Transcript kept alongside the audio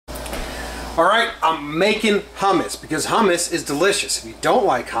Alright, I'm making hummus because hummus is delicious. If you don't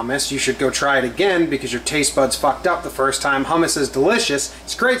like hummus, you should go try it again because your taste buds fucked up the first time. Hummus is delicious.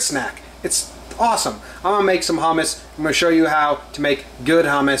 It's a great snack. It's awesome. I'm gonna make some hummus. I'm gonna show you how to make good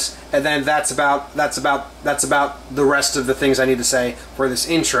hummus, and then that's about the rest of the things I need to say for this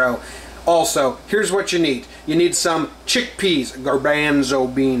intro. Also, here's what you need. You need some chickpeas,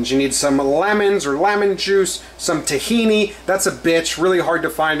 garbanzo beans. You need some lemons or lemon juice, some tahini. That's a bitch, really hard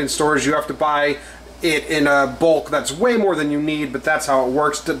to find in stores. You have to buy it in a bulk that's way more than you need, but that's how it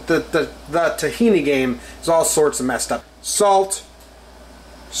works. The tahini game is all sorts of messed up. Salt,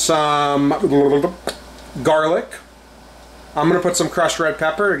 some garlic. I'm gonna put some crushed red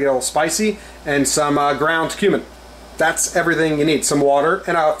pepper to get a little spicy, and some ground cumin. That's everything you need. Some water,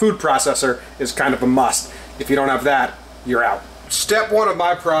 and a food processor is kind of a must. If you don't have that, you're out. Step one of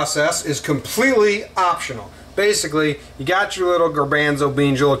my process is completely optional. Basically, you got your little garbanzo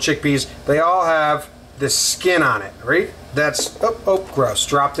beans, your little chickpeas. They all have this skin on it, right? That's, oh, gross,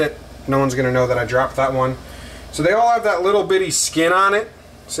 dropped it. No one's gonna know that I dropped that one. So they all have that little bitty skin on it.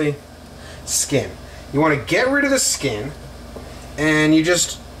 See? Skin. You wanna get rid of the skin, and you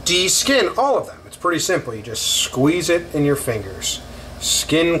just de-skin all of them. Pretty simple. You just squeeze it in your fingers.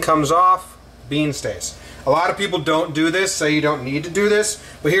 Skin comes off, bean stays. A lot of people don't do this, say you don't need to do this,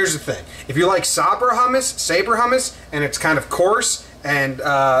 but here's the thing. If you like saber hummus, and it's kind of coarse and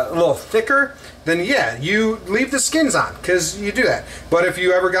a little thicker, then yeah, you leave the skins on, because you do that. But if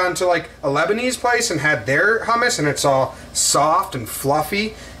you ever gone to like a Lebanese place and had their hummus and it's all soft and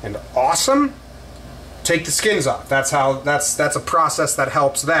fluffy and awesome, take the skins off. That's a process that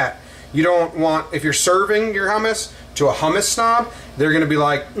helps that. You don't want, if you're serving your hummus to a hummus snob, they're going to be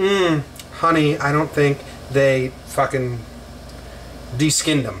like, honey, I don't think they fucking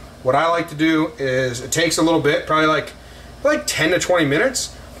de-skinned them. What I like to do is, it takes a little bit, probably like 10 to 20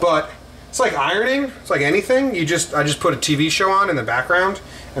 minutes, but it's like ironing. It's like anything. I just put a TV show on in the background,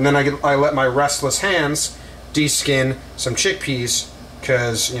 and then I let my restless hands de-skin some chickpeas,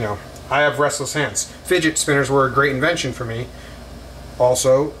 because, you know, I have restless hands. Fidget spinners were a great invention for me.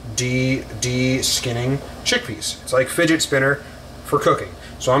 Also, de-skinning chickpeas. It's like fidget spinner for cooking.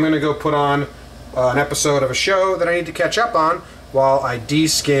 So I'm going to go put on an episode of a show that I need to catch up on while I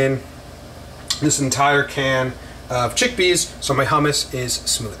de-skin this entire can of chickpeas so my hummus is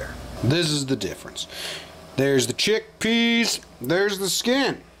smoother. This is the difference. There's the chickpeas, there's the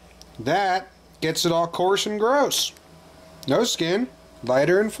skin. That gets it all coarse and gross. No skin,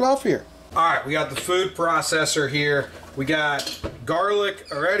 lighter and fluffier. Alright, we got the food processor here. We got garlic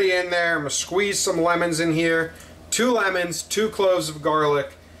already in there. I'm going to squeeze some lemons in here. 2 lemons, 2 cloves of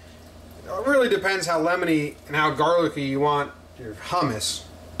garlic. It really depends how lemony and how garlicky you want your hummus.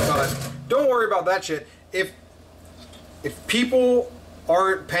 But don't worry about that shit. If people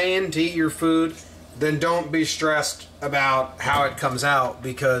aren't paying to eat your food, then don't be stressed about how it comes out,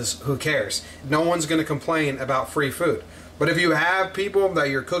 because who cares? No one's going to complain about free food. But if you have people that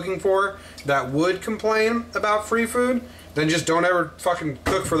you're cooking for that would complain about free food, then just don't ever fucking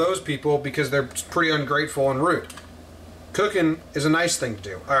cook for those people, because they're pretty ungrateful and rude. Cooking is a nice thing to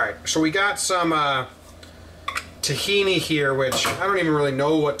do. Alright, so we got some tahini here, which I don't even really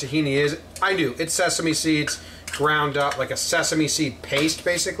know what tahini is. I do. It's sesame seeds ground up, like a sesame seed paste,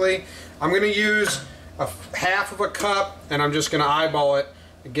 basically. I'm going to use half of a cup, and I'm just going to eyeball it.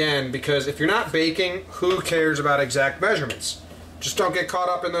 Again, because if you're not baking, who cares about exact measurements? Just don't get caught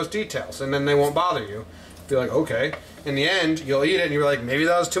up in those details, and then they won't bother you. Feel like, okay. In the end, you'll eat it, and you're like, maybe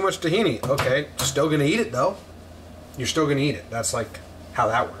that was too much tahini. Okay, still gonna eat it though. You're still gonna eat it. That's like how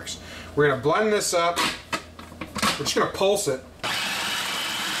that works. We're gonna blend this up. We're just gonna pulse it.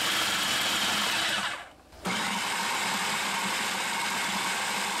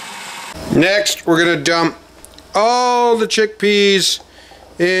 Next, we're gonna dump all the chickpeas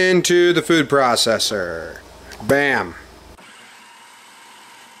into the food processor. Bam.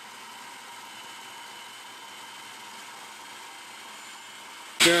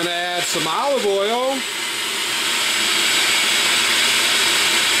 Gonna add some olive oil,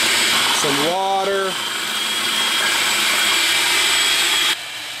 some water,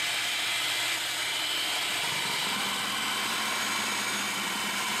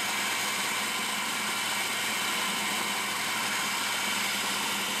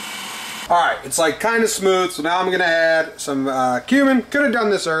 alright, it's like kind of smooth, so now I'm gonna add some cumin. Could have done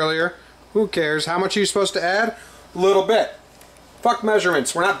this earlier. Who cares? How much are you supposed to add? A little bit. Fuck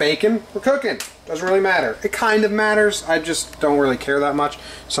measurements. We're not baking. We're cooking. Doesn't really matter. It kind of matters. I just don't really care that much.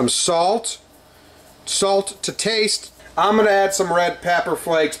 Some salt. Salt to taste. I'm going to add some red pepper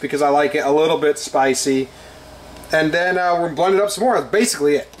flakes because I like it a little bit spicy. And then we're going to blend it up some more. That's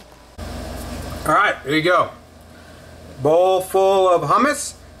basically it. Alright, here you go. Bowl full of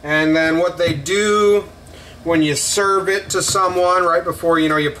hummus. And then what they do when you serve it to someone right before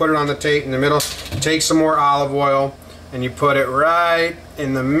you put it on the plate in the middle, take some more olive oil and you put it right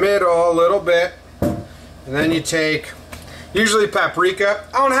in the middle a little bit. And then you take usually paprika.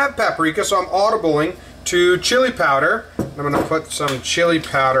 I don't have paprika, so I'm audibling to chili powder. I'm going to put some chili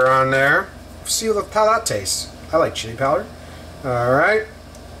powder on there. See how that tastes. I like chili powder. Alright.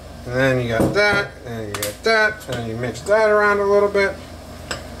 And then you got that, and you got that, and you mix that around a little bit.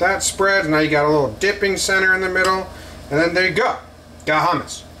 That spreads. Now you got a little dipping center in the middle. And then there you go. Got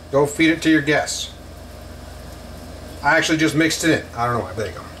hummus. Go feed it to your guests. I actually just mixed it in. I don't know why. There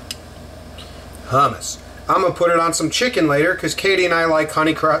you go. Hummus. I'm going to put it on some chicken later because Katie and I like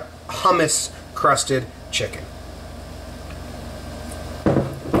hummus crusted chicken.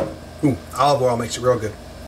 Ooh, olive oil makes it real good.